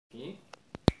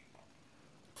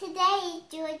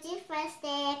George's first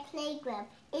day at playgroup.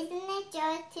 Isn't it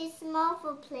George too small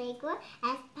for playgroup?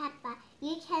 Asked Peppa.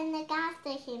 You can look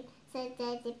after him, said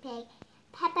Daddy Pig.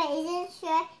 Peppa isn't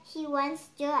sure she wants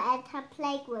George at her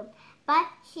playgroup, but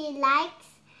she likes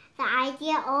the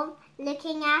idea of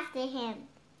looking after him.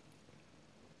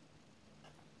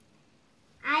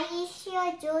 Are you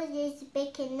sure George is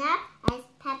big enough?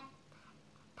 Asked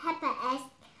Peppa asked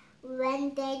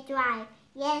when they drive.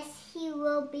 Yes, he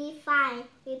will be fine,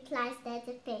 replies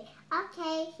Daddy Pig.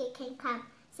 Okay, he can come,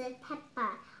 said Peppa.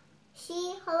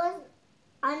 She holds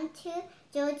onto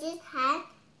George's hand,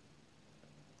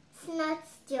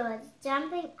 snorts George,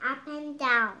 jumping up and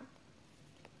down.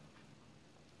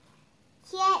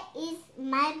 Here is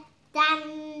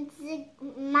Madame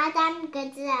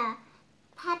Gazelle,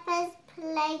 Peppa's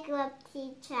playgroup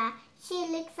teacher. She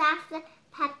looks after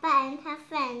Peppa and her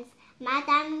friends.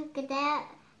 Madame Gazelle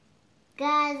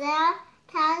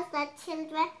tells the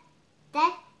children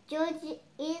that George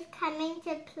is coming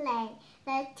to play.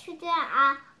 The children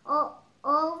are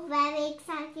all very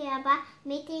excited about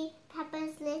meeting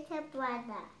Peppa's little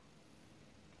brother.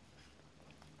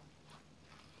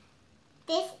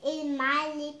 This is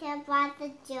my little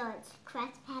brother George,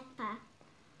 cries Peppa.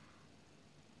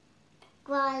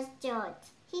 Grows George.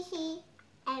 Hee hee.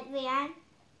 Everyone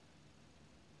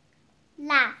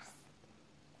laughs.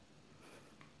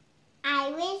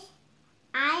 I wish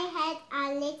I had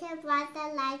a little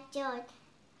brother like George,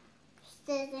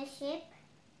 says the sheep.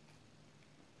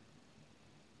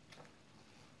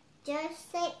 George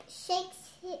shakes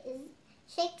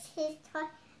his toy,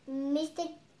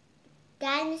 Mr.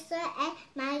 Dinosaur and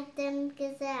Madame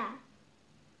Gazelle.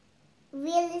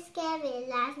 Really scary,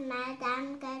 laughs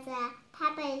Madame Gazelle.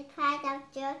 Peppa is proud of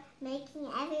George, making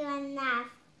everyone laugh.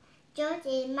 George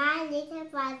is my little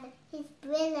brother. He's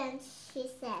brilliant, she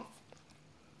says.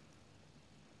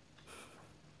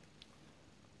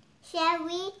 Shall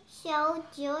we show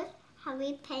George how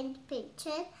we paint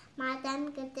pictures?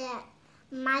 Madame Gazelle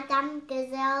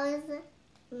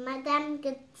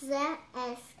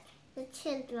asked the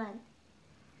children.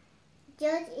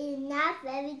 George is not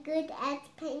very good at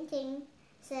painting,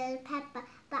 said Peppa,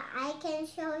 but I can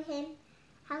show him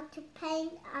how to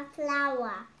paint a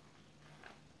flower.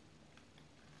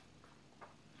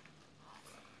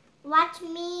 Watch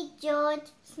me,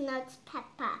 George, snorts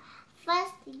Peppa.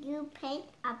 First, you paint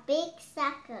a big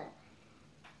circle.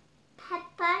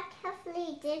 Peppa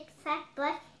carefully digs a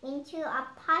brush into a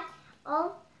pot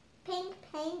of pink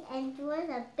paint and draws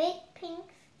a big pink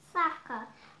circle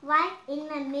right in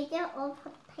the middle of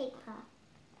her paper.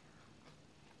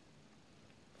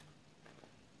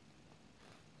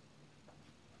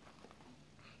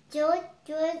 George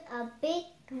draws a big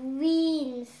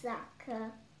green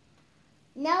circle.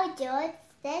 No, George,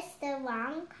 that's the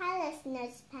wrong color,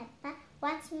 snorts Peppa.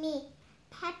 Watch me.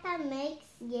 Peppa makes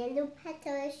yellow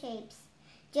petal shapes.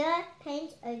 George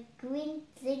paints a green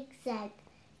zigzag.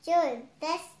 George,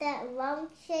 that's the wrong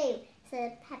shape,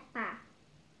 said Peppa.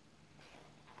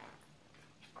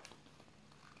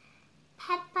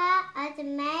 Peppa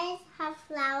admires her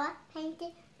flower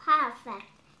painted perfect,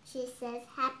 she says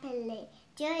happily.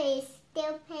 George is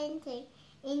still painting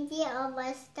in the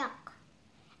oval stalk,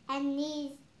 and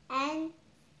he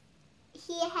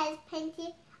has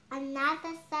painted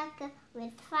another circle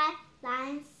with 5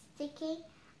 lines sticking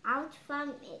out from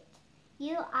it.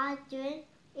 You are doing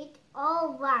it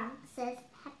all wrong, says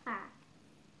Peppa.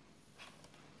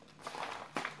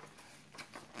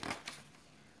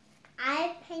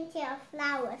 I painted a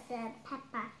flower, said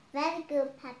Peppa. Very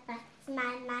good, Peppa,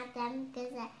 smiled Madame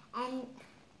Gazelle. And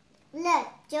look,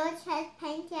 George has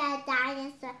painted a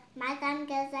dinosaur. Madame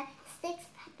Gazelle sticks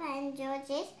Peppa and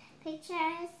George's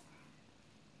pictures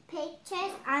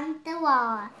on the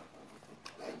wall.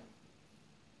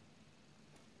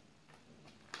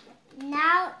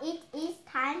 Now it is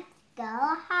time to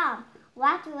go home.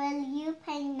 What will you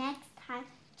paint next time,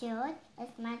 George?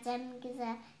 Asked Madame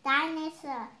Gazelle.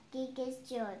 Dinosaur, giggles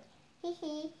George. Hee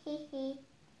hee hee hee.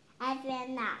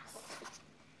 Everyone laughs.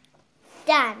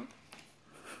 Done.